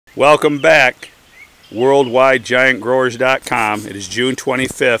Welcome back, worldwidegiantgrowers.com. It is June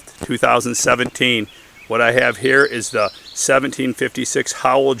 25th, 2017. What I have here is the 1756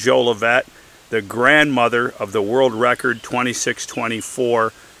 Howell Jolivet, the grandmother of the world record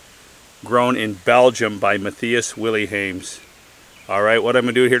 2624, grown in Belgium by Matthias Willihames. Alright, what I'm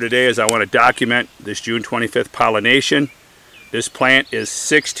going to do here today is I want to document this June 25th pollination. This plant is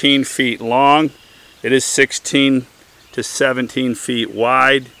 16 feet long. It is 16 to 17 feet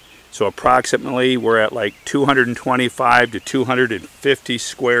wide. So approximately we're at like 225 to 250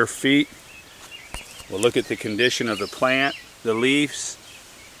 square feet. We'll look at the condition of the plant, the leaves.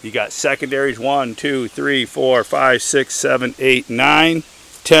 You got secondaries 1, 2, 3, 4, 5, 6, 7, 8, 9,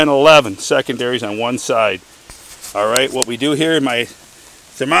 10, 11 secondaries on one side. Alright, what we do here, my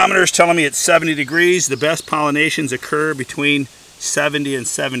thermometer is telling me it's 70 degrees. The best pollinations occur between 70 and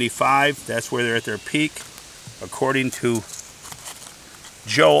 75. That's where they're at their peak, according to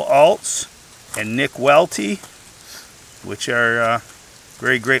Joe Altz and Nick Welty, which are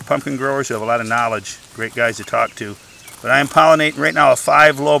great pumpkin growers who have a lot of knowledge. Great guys to talk to. But I am pollinating right now a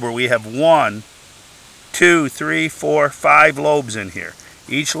 5-lober. We have 1, 2, 3, 4, 5 lobes in here.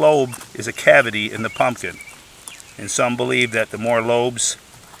 Each lobe is a cavity in the pumpkin. And some believe that the more lobes,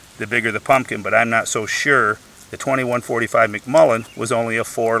 the bigger the pumpkin, but I'm not so sure. The 2145 McMullen was only a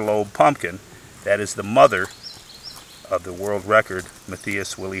 4-lobe pumpkin. That is the mother of the world record,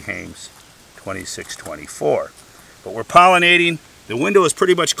 Matthias Willihames, 2624. But we're pollinating. The window is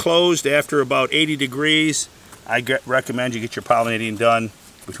pretty much closed after about 80 degrees. I recommend you get your pollinating done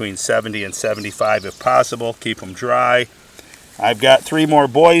between 70 and 75 if possible. Keep them dry. I've got 3 more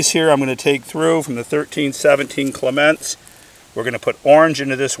boys here I'm going to take through from the 1317 Clements. We're going to put orange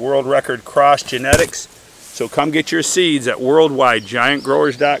into this world record cross genetics. So come get your seeds at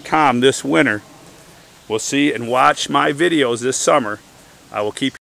worldwidegiantgrowers.com this winter. We'll see and watch my videos this summer. I will keep